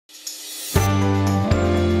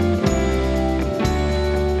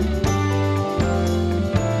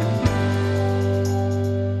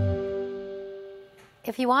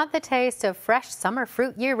If you want the taste of fresh summer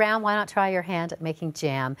fruit year-round, why not try your hand at making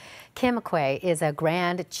jam? Kim McQuhae is a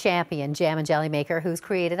grand champion jam and jelly maker who's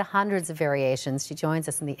created hundreds of variations. She joins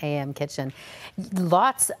us in the AM kitchen.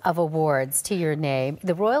 Lots of awards to your name.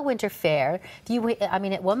 The Royal Winter Fair. I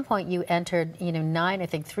mean, at one point you entered, 9. I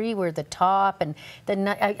think 3 were the top, and then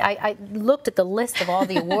I looked at the list of all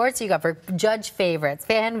the awards you got for judge favorites,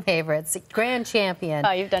 fan favorites, grand champion.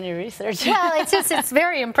 Oh, you've done your research. Well, it's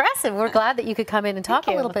very impressive. We're glad that you could come in and talk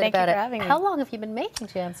a little bit about it. How long have you been making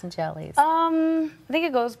jams and jellies? I think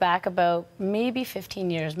it goes back about maybe 15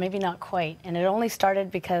 years, maybe not quite. And it only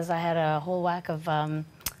started because I had a whole whack of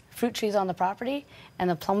fruit trees on the property, and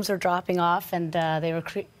the plums were dropping off, and they were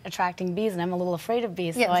attracting bees, and I'm a little afraid of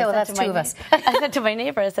bees. Yeah, so that's 2 of us. I said to my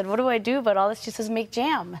neighbor, I said, what do I do about all this? She says, make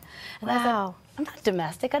jam. And wow. I said, I'm not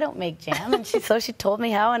domestic, I don't make jam. And so she told me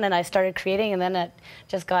how, and then I started creating, and then it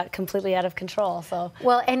just got completely out of control. So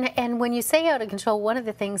well, and when you say out of control, one of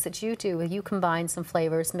the things that you do, you combine some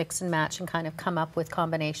flavors, mix and match, and kind of come up with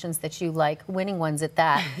combinations that you like, winning ones at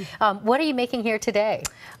that. What are you making here today?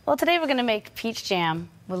 Well, today we're going to make peach jam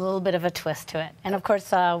with a little bit of a twist to it. And of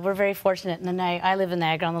course, we're very fortunate. I live in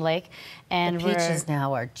Niagara-on-the-Lake, and the peaches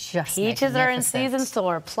now are just peaches are in season, so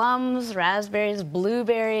are plums, raspberries,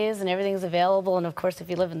 blueberries, and everything's available. And of course, if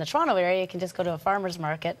you live in the Toronto area, you can just go to a farmer's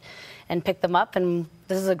market and pick them up. And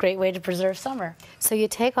this is a great way to preserve summer. So you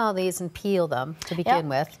take all these and peel them to begin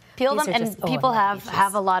with. Peel them, and people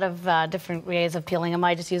have a lot of different ways of peeling them.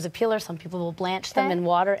 I just use a peeler. Some people will blanch them in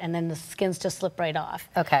water, and then the skins just slip right off.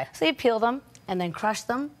 Okay. So you peel them and then crush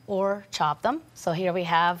them or chop them. So here we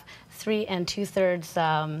have 3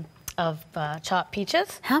 2/3 of chopped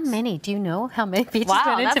peaches. How many? Do you know how many peaches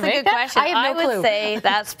went into make that? Wow, that's a good question. I have no clue. I would say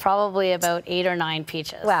that's probably about 8 or 9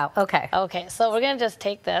 peaches. Wow, okay. Okay, so we're going to just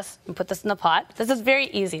take this and put this in the pot. This is very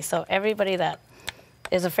easy, so everybody that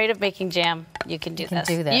is afraid of making jam, you can do this.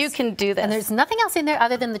 You can do this. And there's nothing else in there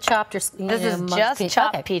other than the chopped or this is just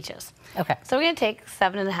chopped peaches. Okay. So we're going to take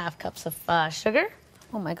 7.5 cups of sugar.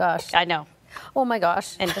 Oh my gosh. I know. Oh my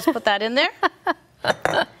gosh. And just put that in there.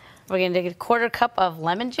 We're going to take a 1/4 cup of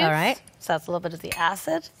lemon juice. All right. So that's a little bit of the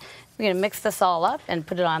acid. We're going to mix this all up and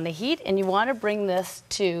put it on the heat. And you want to bring this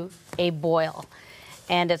to a boil.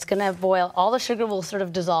 And it's going to boil. All the sugar will sort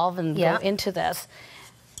of dissolve and go into this.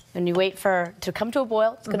 When you wait for it to come to a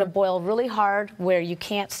boil, it's going to boil really hard where you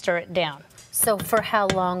can't stir it down. So for how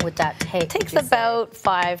long would that take? It takes about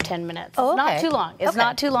 5-10 minutes. Oh, okay. Not too long. It's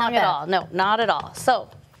not too long at all. No, not at all. So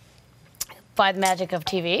by the magic of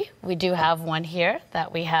TV, we do have one here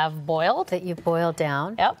that we have boiled. That you boiled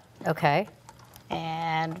down? Yep. Okay.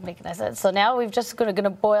 And make it nice. So now we've just going to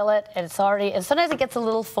boil it, and it's already, and sometimes it gets a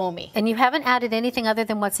little foamy. And you haven't added anything other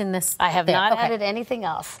than what's in this? I have not added anything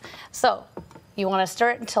else. So you want to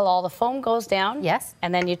stir it until all the foam goes down. Yes.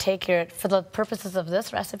 And then you take your, for the purposes of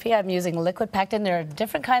this recipe, I'm using liquid pectin. There are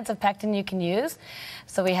different kinds of pectin you can use.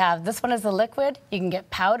 So we have, this one is the liquid. You can get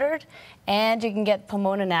powdered, and you can get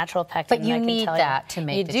Pomona natural pectin. But you need that to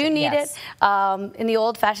make it. You do need it. In the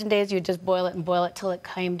old-fashioned days, you just boil it and boil it till it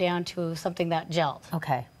came down to something that gelled.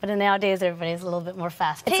 Okay. But nowadays, everybody's a little bit more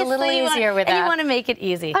fast-paced. It's a little easier with that. And you want to make it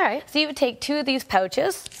easy. All right. So you would take 2 of these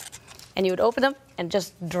pouches, and you would open them and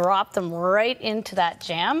just drop them right into that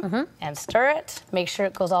jam and stir it. Make sure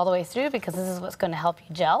it goes all the way through, because this is what's going to help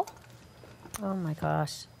you gel. Oh my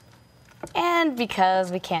gosh. And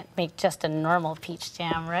because we can't make just a normal peach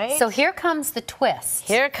jam, right? So here comes the twist.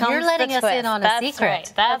 Here comes the twist. You're letting us in on a secret.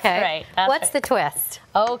 Right. That's right. What's the twist?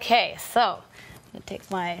 Okay, so I'm going to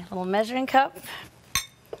take my little measuring cup.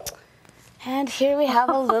 And here we have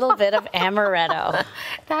a little bit of amaretto.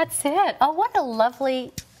 That's it. Oh, what a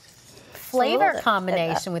lovely flavor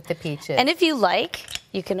combination with the peaches. And if you like,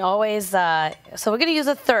 you can always, so we're going to use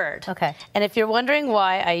 1/3. Okay. And if you're wondering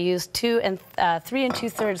why I use 3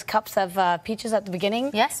 2/3 cups of peaches at the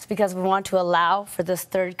beginning, it's because we want to allow for this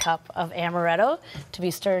 1/3 cup of amaretto to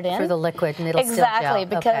be stirred in. For the liquid, and it'll still Exactly,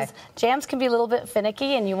 gel. because jams can be a little bit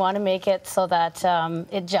finicky, and you want to make it so that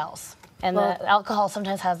it gels. And the alcohol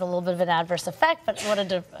sometimes has a little bit of an adverse effect, but what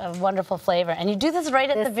a wonderful flavor. And you do this right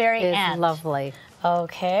at the very end. This is lovely.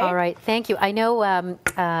 Okay. All right, thank you. I know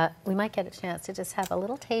we might get a chance to just have a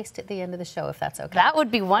little taste at the end of the show, if that's okay. That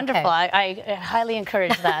would be wonderful. Okay. I highly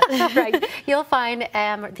encourage that. Right. You'll find the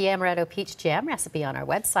Amaretto Peach Jam recipe on our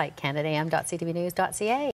website, canadaam.ctvnews.ca.